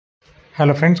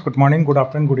Hello friends, good morning, good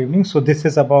afternoon, good evening. So this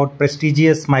is about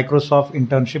prestigious Microsoft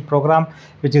internship program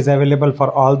which is available for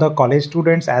all the college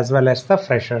students as well as the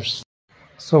freshers.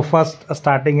 So first,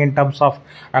 starting in terms of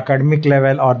academic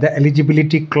level or the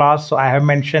eligibility class, so I have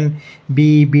mentioned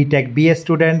Btech BA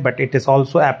student, but it is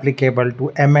also applicable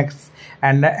to MX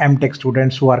and Mtech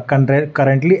students who are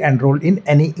currently enrolled in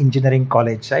any engineering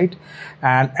college, right?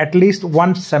 And at least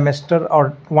one semester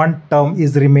or one term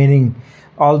is remaining.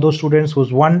 All those students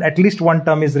whose at least one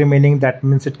term is remaining, that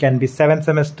means it can be 7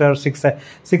 semesters,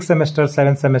 six semesters,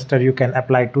 7 semester, you can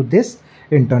apply to this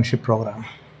internship program.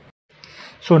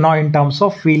 So now in terms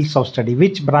of fields of study,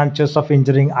 which branches of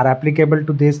engineering are applicable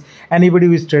to this? Anybody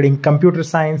who is studying computer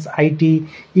science, IT,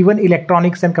 even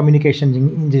electronics and communication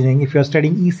engineering, if you're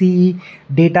studying ECE,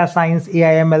 data science,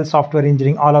 AIML, software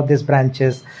engineering, all of these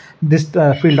branches, this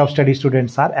field of study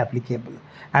students are applicable.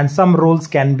 And some roles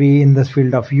can be in the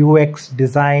field of UX,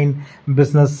 design,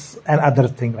 business, and other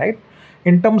thing, right?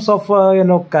 In terms of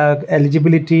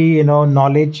eligibility,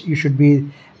 knowledge, you should be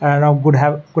could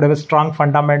have a strong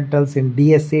fundamentals in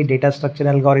DSA, data structure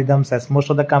algorithms, as most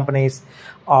of the companies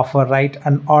offer, right?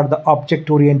 And or the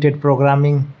object-oriented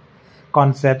programming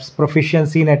concepts,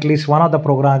 proficiency in at least one of the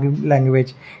programming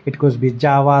language. It could be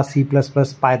Java, C++,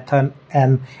 Python,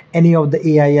 and any of the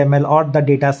AIML or the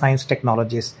data science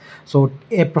technologies. So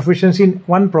a proficiency in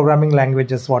one programming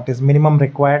language is what is minimum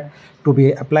required to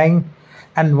be applying.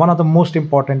 And one of the most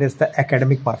important is the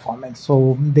academic performance.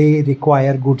 So they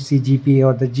require good CGPA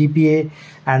or the GPA,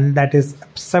 and that is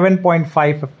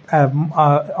 7.5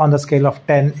 on the scale of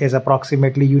 10 is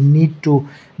approximately you need to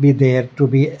be there to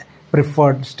be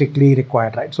preferred, strictly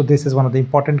required, right? So this is one of the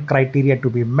important criteria to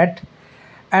be met.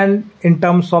 And in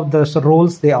terms of the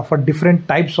roles, they offer different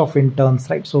types of interns,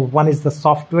 right? So one is the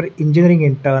software engineering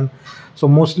intern, so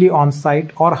mostly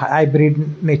on-site or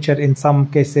hybrid nature in some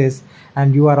cases,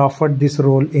 and you are offered this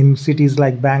role in cities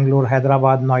like Bangalore,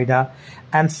 Hyderabad, Noida,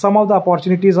 and some of the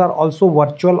opportunities are also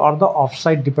virtual or the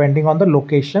off-site depending on the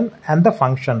location and the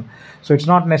function. So it's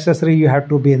not necessary you have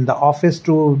to be in the office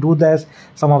to do this.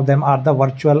 Some of them are the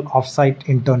virtual off-site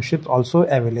internships also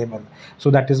available. So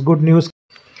that is good news.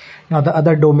 Now the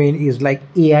other domain is like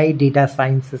AI, data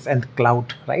sciences, and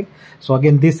cloud, right? So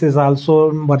again, this is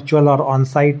also virtual or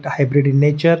on-site, hybrid in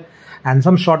nature, and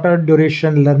some shorter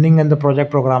duration learning and the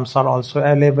project programs are also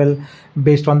available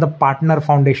based on the partner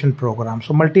foundation program.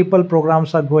 So multiple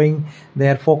programs are going, they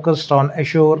are focused on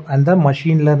Azure and the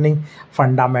machine learning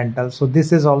fundamentals. So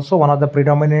this is also one of the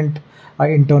predominant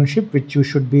internship which you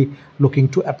should be looking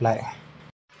to apply.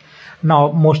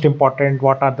 Now, most important,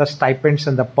 what are the stipends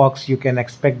and the perks you can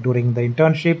expect during the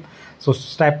internship? So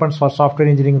stipends for software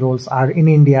engineering roles are in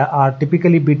India are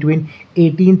typically between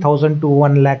 18,000 to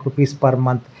 1 lakh rupees per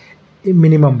month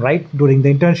minimum, right, during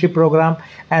the internship program.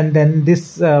 And then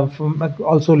this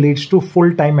also leads to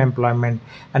full-time employment.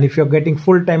 And if you're getting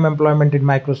full-time employment in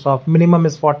Microsoft, minimum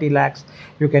is 40 lakhs.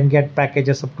 You can get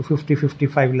packages up to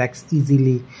 55 lakhs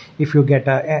easily if you get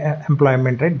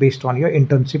employment, right, based on your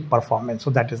internship performance. So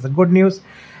that is the good news.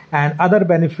 And other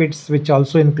benefits which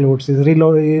also includes is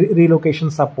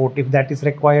relocation support. If that is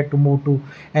required to move to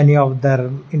any of their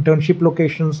internship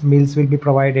locations, meals will be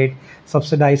provided,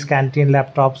 subsidized canteen,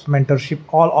 laptops, mentorship,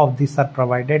 all of these are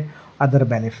provided. Other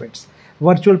benefits.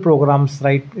 Virtual programs,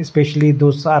 right, especially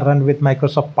those are run with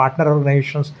Microsoft partner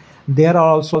organizations. There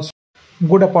are also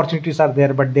good opportunities are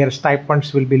there, but their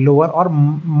stipends will be lower or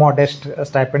modest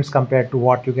stipends compared to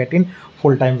what you get in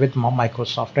full-time with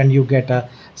Microsoft, and you get a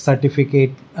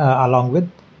certificate along with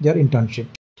your internship.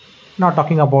 Now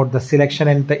talking about the selection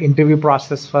and the interview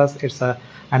process first,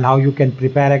 and how you can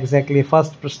prepare exactly.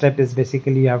 First step is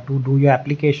basically you have to do your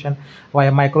application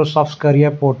via Microsoft's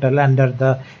career portal under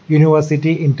the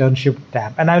university internship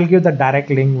tab, and I will give the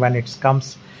direct link when it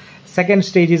comes. Second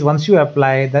stage is once you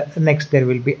apply, next there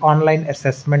will be online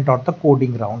assessment or the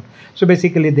coding round. So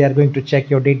basically they are going to check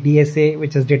your DSA,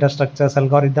 which is data structures,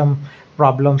 algorithm,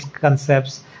 problems,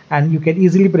 concepts, and you can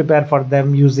easily prepare for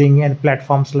them using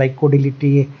platforms like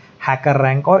Codility,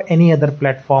 HackerRank, or any other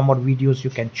platform or videos you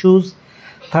can choose.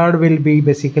 Third will be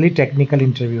basically technical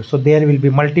interviews. So there will be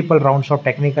multiple rounds of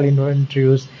technical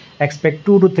interviews. Expect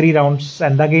 2 to 3 rounds.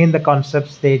 And again, the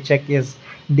concepts they check is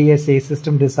DSA,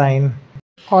 system design,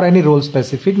 or any role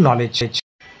specific knowledge.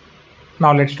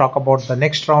 Now let's talk about the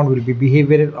next round will be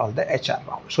behavioral or the HR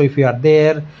round. So if you are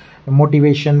there,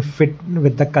 motivation, fit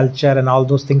with the culture and all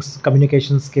those things,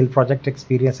 communication skill, project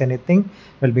experience, anything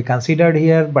will be considered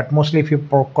here. But mostly if you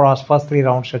cross first 3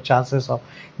 rounds, your chances of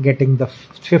getting the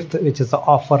fifth, which is the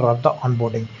offer or the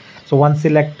onboarding. So once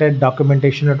selected,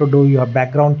 documentation you have to do, you have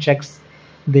background checks,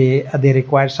 they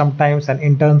require sometimes, and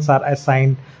interns are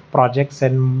assigned projects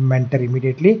and mentor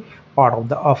immediately part of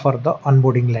the offer, the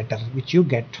onboarding letter which you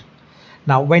get.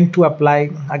 Now, when to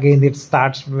apply? Again, it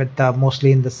starts with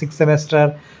mostly in the sixth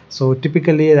semester. So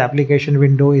typically the application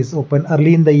window is open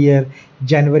early in the year,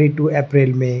 January to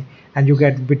April, May, and you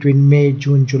get between May,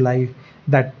 June, July,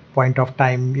 that point of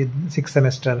time in sixth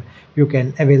semester you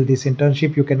can avail this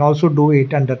internship. You can also do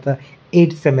it under the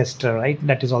eighth semester, right?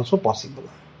 That is also possible.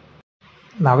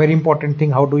 Now, very important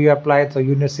thing, how do you apply? The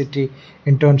university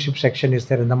internship section is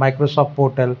there in the Microsoft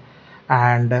portal,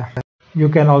 and you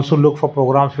can also look for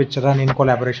programs which run in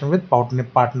collaboration with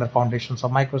partner foundations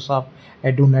of Microsoft,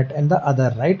 EduNet, and the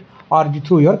other, right? Or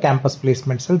through your campus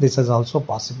placement cell, this is also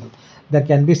possible. There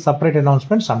can be separate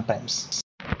announcements sometimes.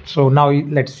 So now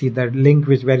let's see the link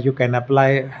where you can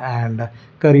apply, and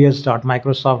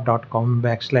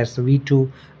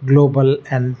careers.microsoft.com/v2 global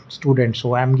and student.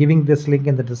 So I'm giving this link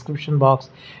in the description box.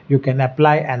 You can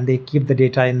apply, and they keep the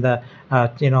data in the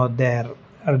their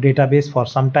database for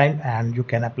some time, and you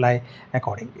can apply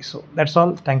accordingly. So that's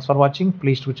all. Thanks for watching.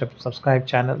 Please do subscribe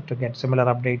channel to get similar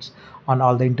updates on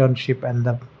all the internship and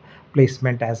the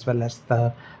placement, as well as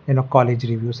the college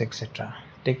reviews, etc.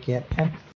 Take care and